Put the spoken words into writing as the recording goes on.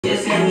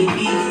me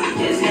be,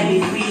 just let me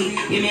breathe.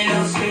 Give me a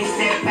little space,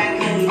 step back,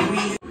 let me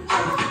breathe.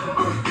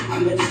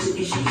 I'm ready to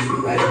be, she's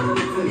right up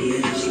for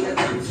me, and she got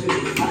that to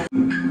me.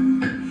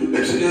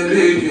 If she didn't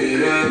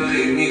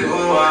leave me go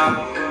out.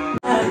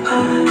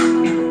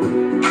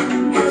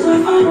 It's a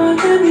fun,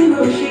 let me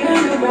know she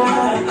ain't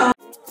about.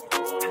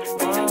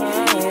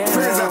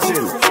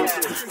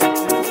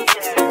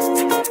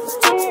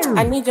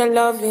 I need your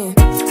loving,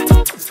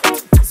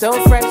 so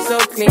fresh, so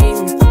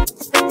clean.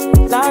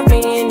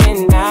 Loving in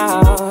and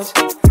out,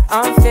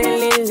 I'm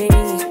feeling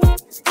lean.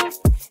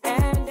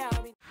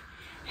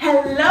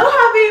 Hello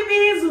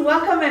Habibis,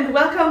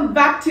 welcome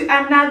back to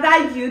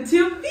another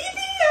YouTube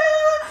video.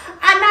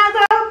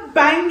 Another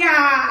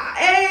banger.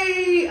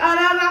 Hey,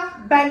 another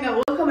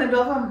banger.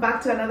 Welcome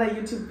back to another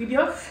YouTube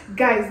video.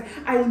 Guys,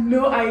 I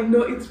know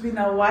it's been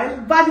a while,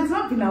 but it's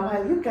not been a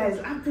while. You guys,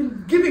 I've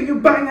been giving you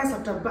bangers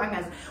after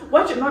bangers.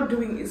 What you're not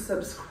doing is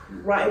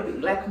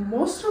subscribing. Like,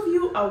 most of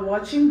you are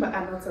watching but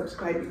are not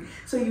subscribing,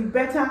 so you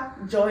better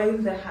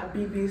join the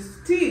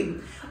Habibis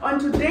team. On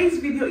today's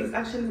video is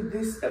actually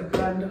this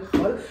brand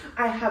haul.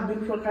 I have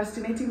been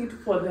procrastinating it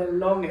for the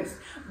longest,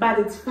 but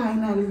it's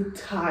finally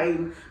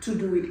time to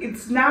do it.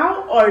 It's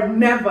now or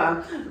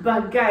never.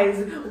 But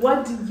guys,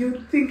 what do you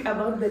think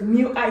about the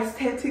new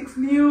aesthetics,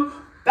 new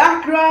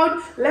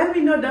background? Let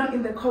me know down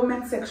in the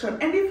comment section.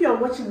 And if you're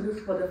watching this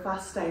for the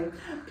first time,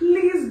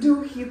 please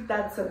do hit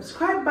that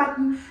subscribe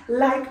button,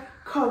 like,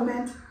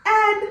 comment,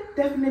 and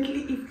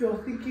definitely, if you're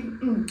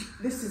thinking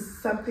this is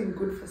something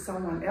good for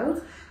someone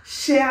else,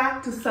 share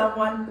to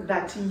someone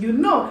that you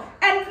know.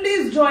 And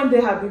please join the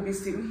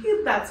Habibis team.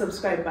 Hit that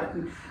subscribe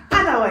button.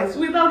 Otherwise,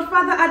 without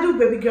further ado,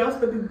 baby girls,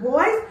 baby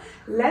boys,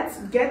 let's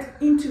get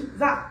into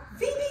the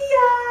video.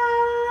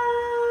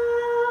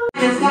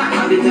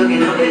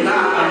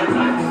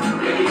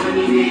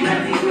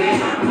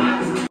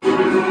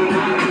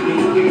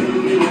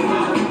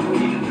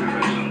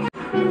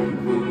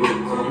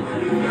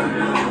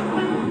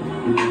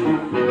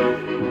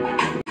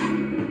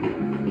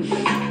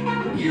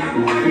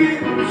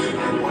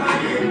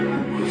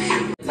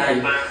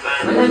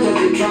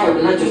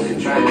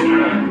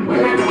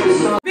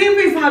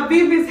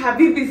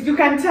 Habibis, you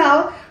can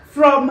tell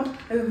from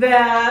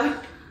the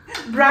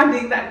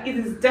branding that it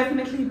is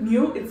definitely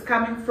new. It's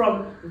coming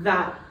from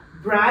the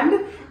brand,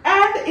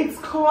 and it's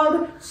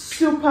called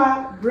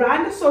Super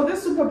brand. So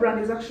this Super brand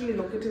is actually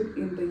located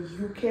in the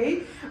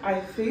UK,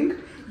 I think.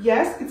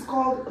 Yes, it's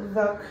called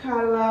the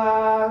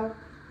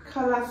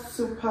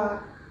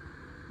Colorsuper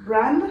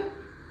brand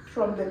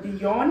from the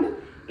Beyond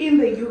in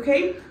the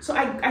UK. So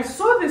I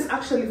saw this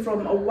actually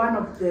from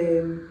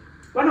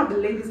one of the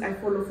ladies I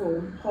follow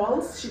for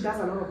hauls. She does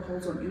a lot of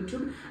hauls on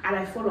YouTube, and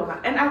I follow her,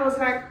 and I was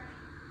like,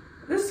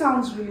 this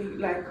sounds really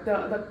like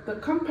the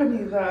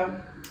company,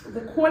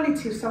 the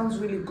quality sounds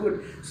really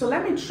good. So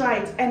let me try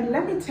it, and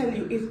let me tell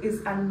you, it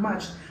is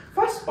unmatched.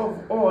 First of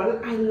all,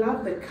 I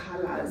love the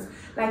colors.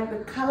 Like,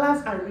 the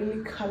colors are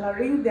really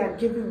coloring. They are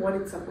giving what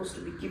it's supposed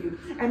to be giving.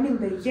 I mean,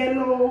 the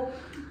yellow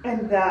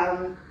and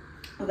the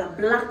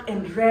black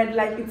and red,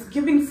 like, it's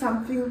giving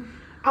something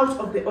out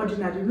of the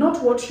ordinary,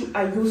 not what you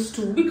are used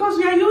to, because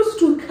we are used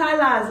to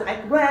colors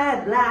like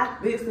red,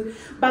 black, this,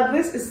 but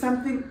this is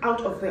something out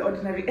of the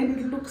ordinary, and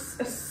it looks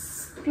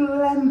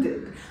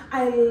splendid.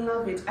 I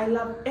love it. I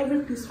love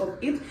every piece of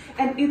it,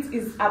 and it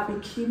is a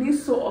bikini,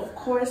 so of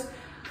course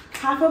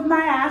half of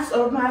my ass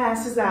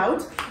is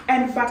out,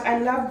 but I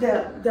love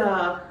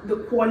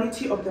the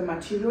quality of the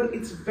material.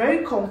 It's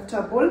very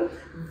comfortable,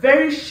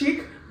 very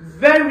chic,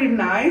 very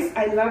nice.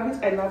 I love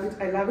it.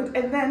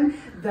 And then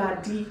the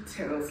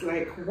details,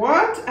 like,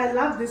 what? I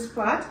love this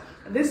part.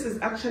 This is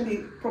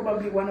actually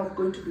probably one of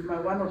the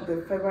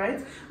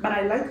favorites, but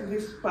I like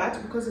this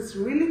part because it's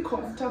really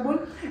comfortable,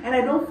 and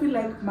I don't feel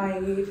like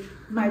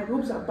my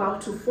boobs are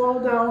about to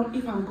fall down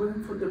if I'm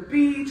going for the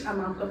beach.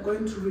 I'm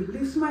going to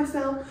release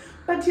myself.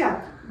 But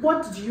yeah,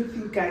 what do you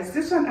think, guys?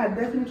 This one, I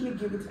definitely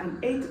give it an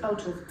 8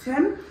 out of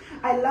 10.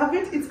 I love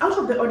it. It's out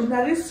of the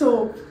ordinary,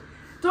 so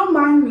don't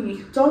mind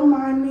me. Don't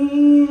mind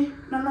me.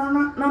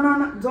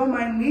 No, don't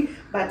mind me.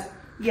 But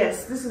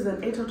yes, this is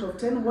an 8 out of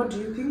 10. What do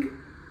you think?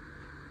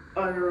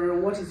 Or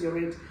what is your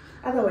rate?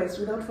 Otherwise,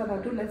 without further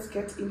ado, let's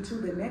get into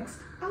the next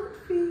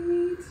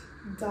outfit,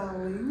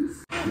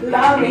 darlings.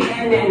 Loving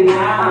in and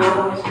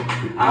out,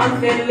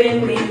 I'm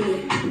feeling me.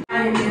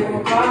 And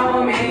you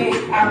call me,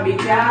 I'll be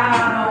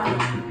down.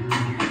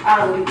 I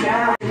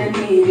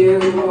need you.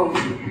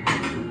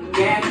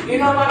 Yeah, you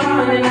know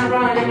I'm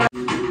running.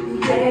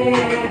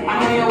 Yeah,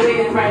 I'm on your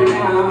way right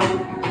now.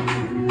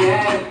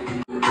 Yeah.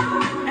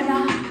 And I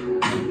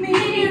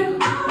need you.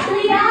 I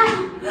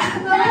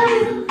love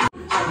you.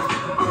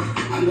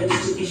 I'm ready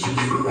to be, she's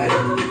right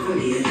up for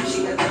me, and she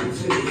got that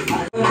to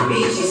me.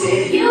 She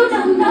said, you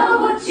don't know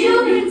what you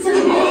mean to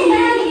me.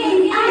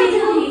 I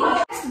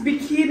do.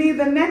 Bikini.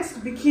 The next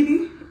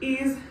bikini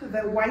is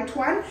the white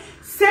one.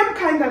 Same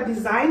kind of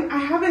design. I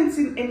haven't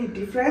seen any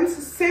difference.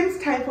 Same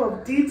type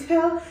of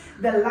detail,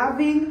 the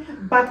loving,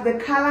 but the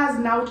colors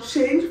now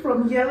change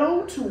from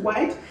yellow to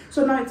white.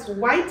 So now it's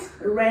white,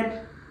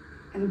 red,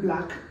 and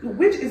black,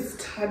 which is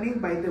stunning,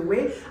 by the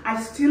way.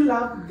 I still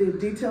love the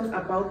details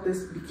about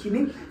this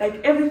bikini.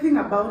 Like everything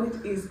about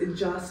it is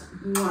just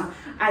mwah.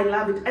 I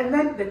love it. And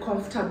then the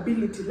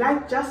comfortability,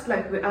 like just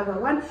like the other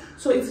one,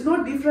 so it's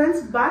no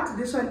difference, but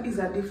this one is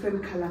a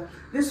different color.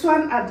 This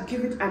one I'd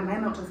give it a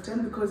 9 out of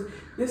 10 because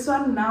this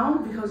one now,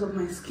 because of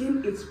my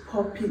skin, it's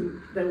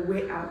popping the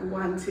way I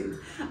want it.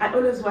 I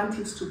always want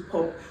it to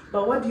pop.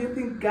 But what do you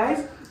think,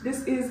 guys?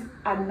 This is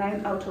a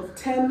 9 out of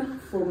 10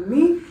 for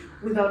me.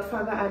 Without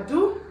further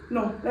ado,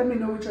 no, let me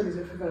know which one is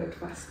your favorite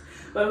first.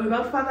 But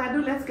without further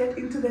ado, let's get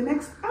into the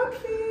next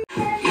outfit.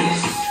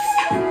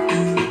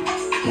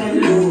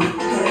 Hello,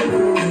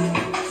 hello.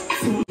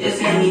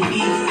 Just let me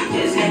be,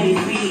 just let me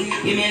free.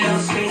 Give me a little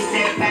space,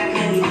 step back,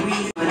 let me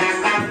breathe. When I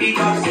can't pick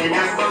up, said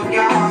I broke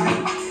your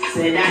heart.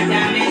 Said I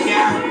damaged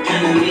your heart,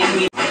 trying to make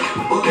me.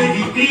 Oh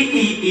baby,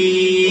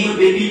 please, oh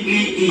baby,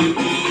 please.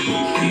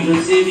 You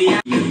don't say me.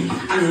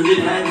 I know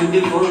that I do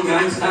the phone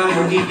can't stop,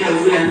 but deep down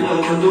with I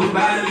love, but don't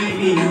bother with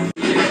me.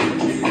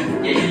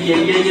 Yeah.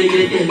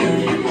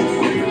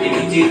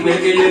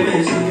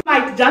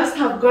 Might just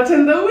have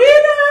gotten the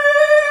winner.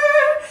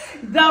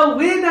 The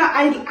winner.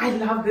 I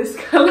love this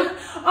color.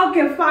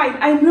 Okay, fine.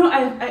 I know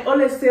I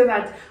always say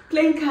that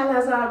plain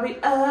colors are a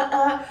bit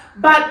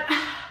but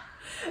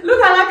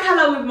look at that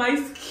color with my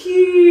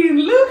skin.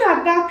 Look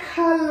at that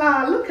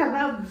color. Look at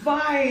that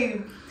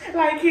vibe.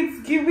 Like it's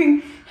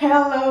giving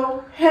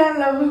hello,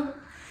 hello.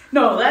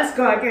 No, let's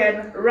go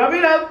again. Rub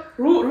it up.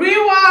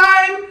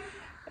 Rewind.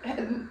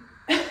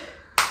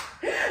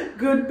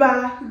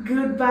 Goodbye,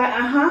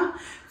 goodbye.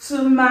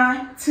 To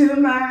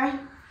my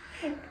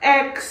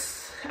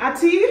ex.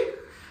 Ati.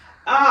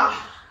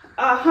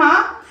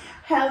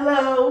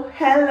 Hello,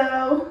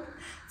 hello.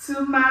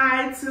 To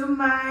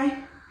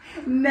my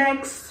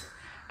next.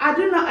 I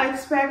do not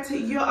expect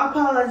your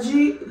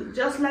apology.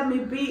 Just let me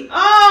be.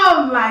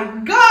 Oh my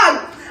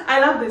God. I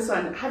love this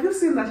one. Have you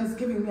seen that it's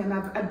giving me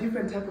a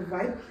different type of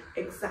vibe?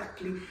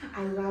 Exactly.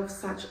 I love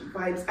such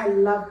vibes. I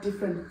love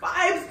different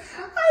vibes.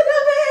 I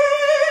love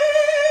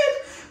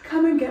it.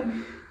 Come and get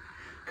me.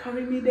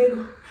 Carry me, they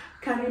go.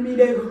 Carry me,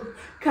 they go.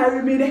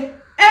 Carry me, they.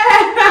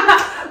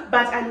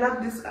 But I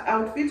love this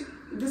outfit.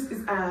 This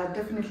is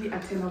definitely a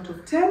 10 out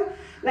of 10.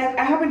 Like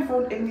I haven't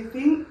found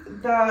anything.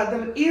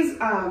 There is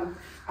a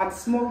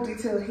small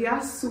detail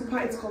here. Super.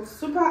 It's called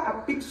super.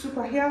 A big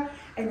super here,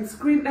 and it's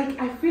green. Like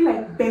I feel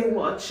like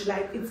Baywatch.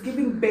 Like it's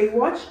giving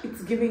Baywatch.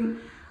 It's giving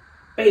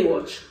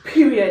Baywatch.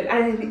 Period.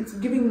 And it's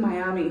giving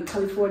Miami,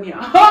 California.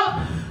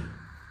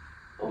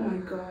 Oh my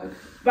God.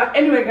 But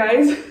anyway,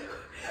 guys.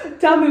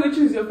 Tell me which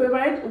is your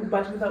favorite,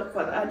 but without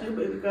further ado,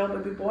 baby girl,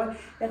 baby boy,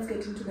 let's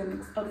get into the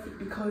next outfit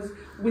because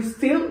we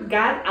still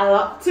got a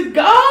lot to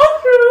go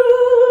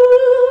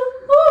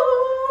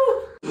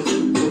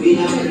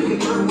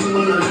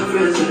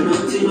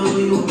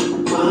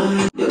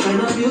Your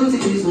kind of beauty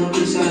is not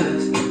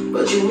precise,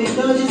 but you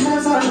indulge in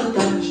that sort of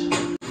touch.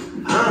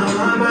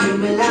 My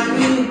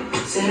Melanie,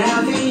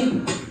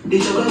 Seraphine, the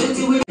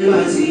chocolate with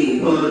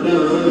Lucy, oh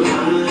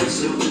no,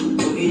 so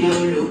we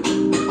don't look.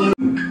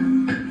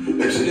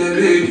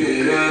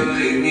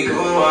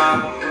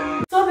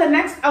 So the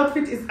next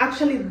outfit is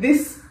actually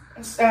this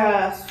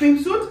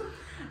swimsuit.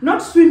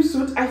 Not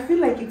swimsuit, I feel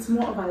like it's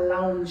more of a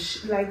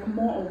lounge, like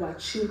more of a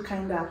chill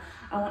kind of,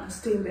 I want to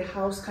stay in the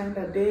house kind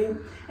of day,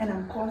 and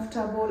I'm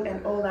comfortable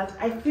and all that.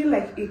 I feel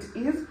like it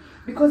is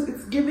because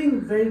it's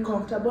giving very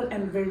comfortable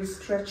and very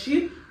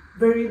stretchy,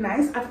 very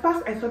nice. At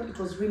first I thought it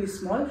was really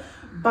small,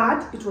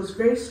 but it was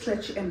very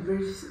stretchy and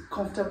very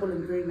comfortable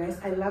and very nice.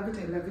 I love it,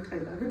 I love it, I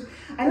love it.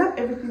 I love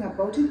everything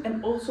about it,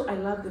 and also I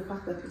love the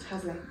fact that it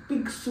has like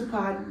big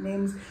super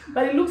names,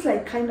 but it looks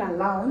like kind of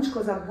lounge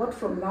because I bought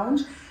from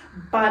Lounge.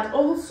 But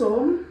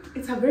also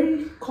it's a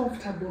very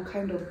comfortable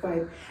kind of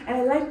vibe, and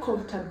I like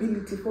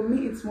comfortability. For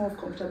me, it's more of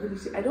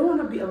comfortability. I don't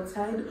want to be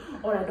outside,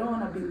 or I don't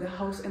want to be in the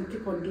house and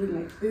keep on doing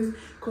like this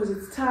because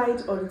it's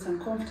tight or it's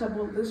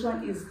uncomfortable. This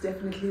one is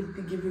definitely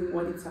giving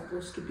what it's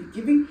supposed to be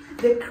giving.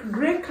 The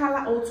gray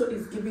color also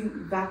is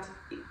giving that.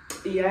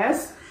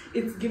 Yes,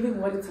 it's giving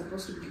what it's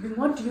supposed to be giving.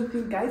 What do you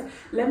think, guys?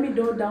 Let me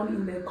know down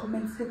in the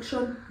comment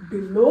section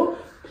below.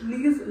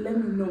 Please let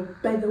me know.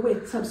 By the way,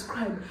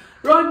 subscribe.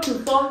 Run to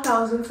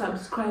 4,000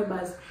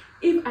 subscribers.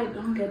 If I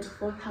don't get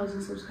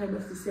 4,000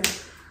 subscribers this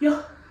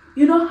year,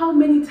 you know how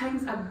many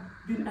times I've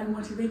been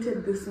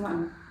unmotivated this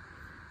month?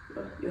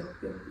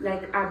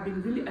 Like I've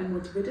been really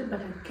unmotivated,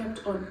 but I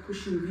kept on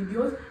pushing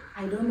videos.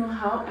 I don't know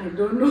how. I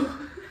don't know.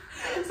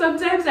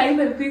 Sometimes I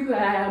even think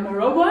that I am a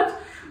robot,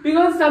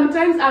 because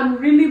sometimes I'm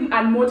really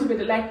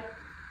unmotivated. Like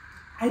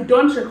I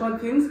don't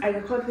record things. I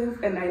record things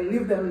and I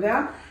leave them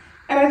there,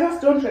 and I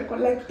just don't record.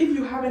 Like if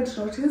you haven't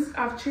noticed,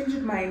 I've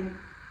changed my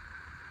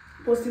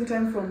posting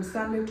time from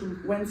Sunday to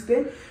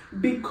Wednesday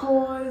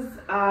because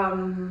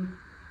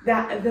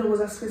there was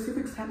a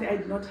specific Sunday I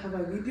did not have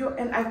a video,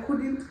 and I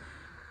couldn't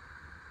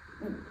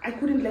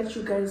let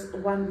you guys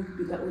 1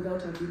 week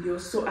without a video,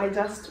 so I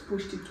just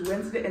pushed it to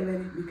Wednesday, and then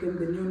it became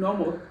the new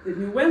normal, the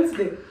new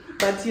Wednesday.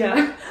 But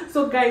yeah,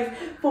 so guys,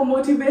 for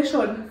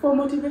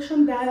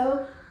motivation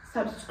dial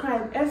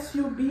subscribe,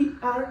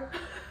 S-U-B-R,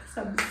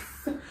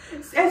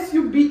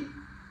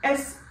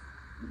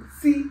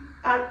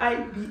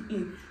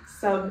 S-U-B-S-C-R-I-B-E,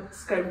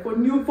 subscribe for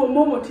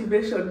more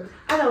motivation.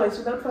 Otherwise,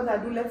 without further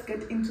ado, let's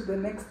get into the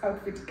next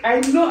outfit.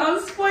 I know I'm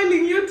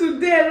spoiling you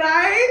today,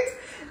 right?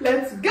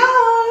 Let's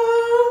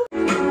go.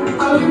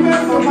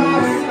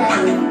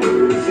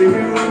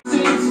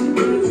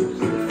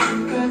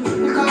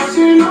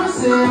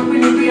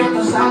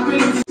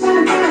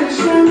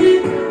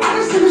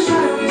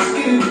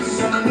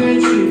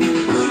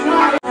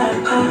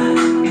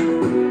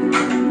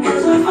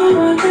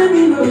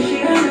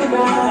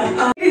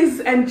 Ladies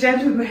and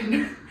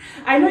gentlemen,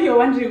 I know you're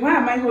wondering, why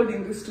am I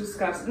holding these two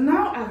scarves?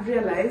 Now I've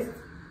realized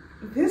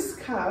these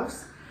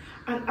scarves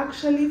are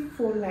actually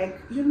for,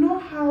 like, you know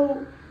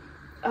how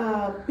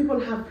people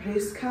have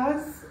race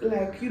cars,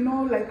 like, you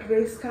know, like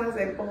race cars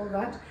and all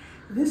that.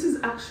 This is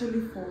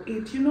actually for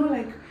it. You know,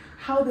 like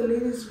how the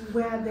ladies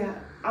wear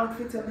their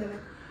outfits and they're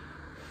like,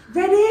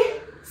 ready,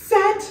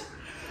 set,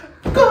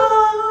 go,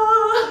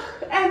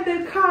 and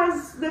the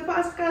cars, the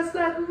fast cars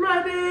start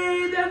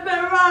running, the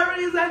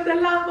Ferraris and the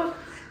Lambos.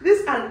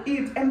 These are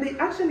it, and they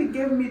actually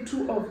gave me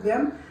two of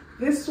them,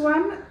 this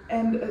one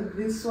and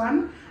this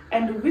one,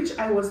 and which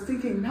I was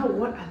thinking, now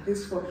what are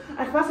these for?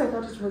 At first I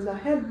thought it was a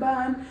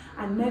headband,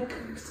 a neck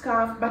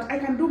scarf, but I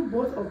can do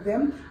both of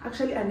them.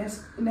 Actually, a neck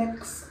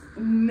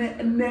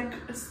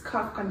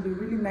scarf can be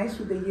really nice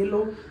with the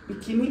yellow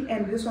bikini,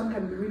 and this one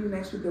can be really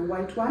nice with the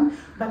white one.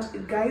 But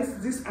guys,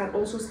 these are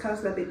also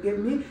scarves that they gave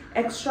me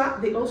extra.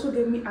 They also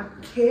gave me a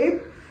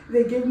cape.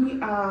 They gave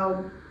me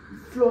a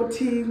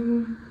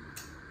floating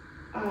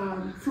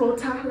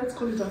floater, let's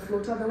call it a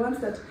floater, the ones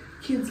that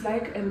kids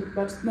like, and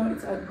but now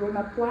it's a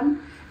grown-up one.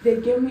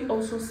 They gave me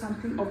also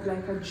something of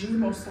like a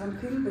gym or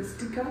something, the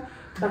sticker,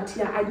 but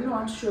yeah, I didn't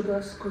want to show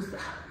those because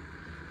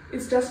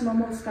it's just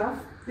normal stuff.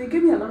 They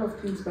gave me a lot of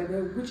things by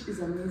there, which is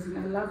amazing.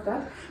 I love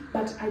that.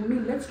 But I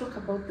mean, let's talk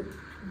about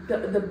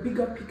the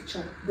bigger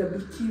picture, the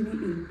bikini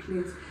in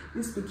place.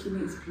 This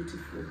bikini is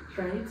beautiful,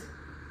 right?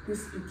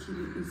 This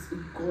bikini is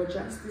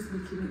gorgeous. This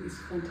bikini is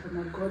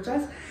Fontana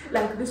gorgeous.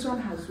 Like, this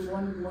one has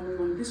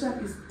 111. This one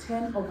is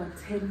 10 over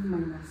 10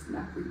 minus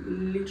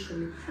nothing,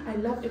 literally. I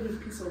love every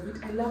piece of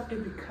it. I love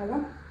every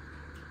color.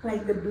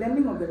 Like the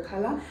blending of the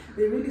color,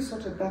 they really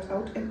sorted that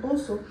out. And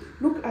also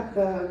look at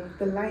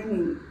the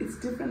lining. It's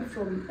different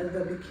from the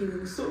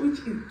bikini, so which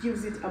it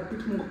gives it a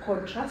bit more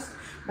contrast.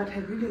 But I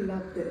really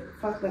love the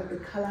fact that the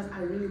colors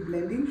are really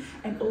blending.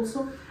 And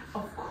also,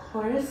 of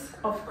course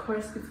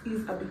it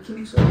is a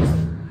bikini. So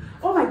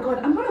oh my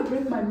god, I'm gonna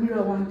break my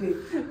mirror one day.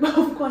 But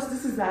of course,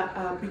 this is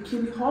a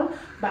bikini haul,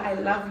 but I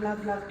love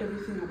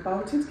everything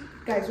about it.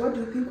 Guys, what do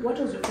you think? What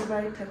was your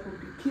favorite type of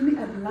bikini?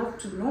 I'd love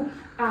to know.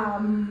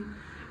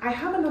 I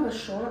have another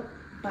shot,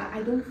 but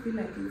I don't feel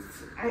like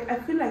it's, I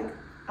feel like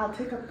I'll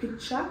take a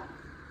picture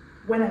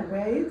when I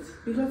wear it,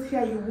 because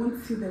here you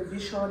won't see the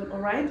vision, all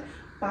right?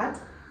 But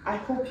I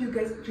hope you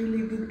guys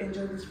really did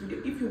enjoy this video.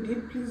 If you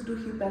did, please do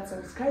hit that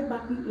subscribe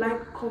button,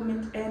 like,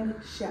 comment and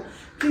share.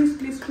 Please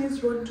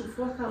run to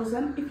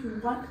 4,000 if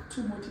you want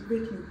to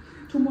motivate me,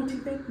 to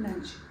motivate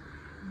Nanji.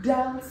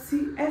 Dial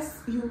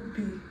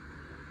CSUB-CRIB.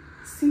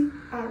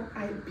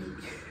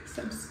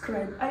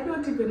 Subscribe. I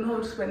don't even know how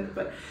to spell it,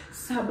 but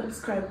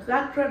subscribe.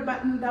 That red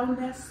button down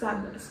there,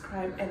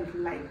 subscribe and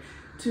like,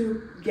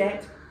 to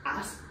get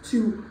us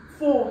to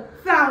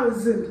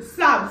 4,000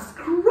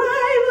 subscribers.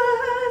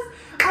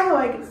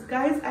 Otherwise,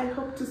 guys, I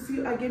hope to see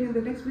you again in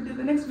the next video.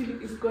 The next video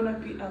is gonna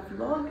be a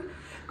vlog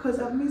because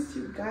I've missed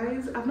you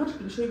guys. I've not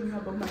been showing you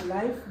about my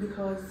life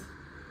because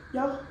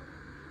yo,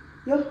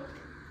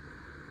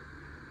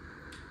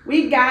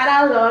 we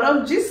got a lot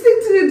of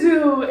gisting to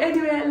do.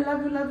 Anyway, I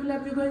love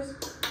you guys.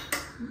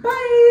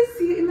 Bye.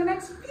 See you in the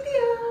next video.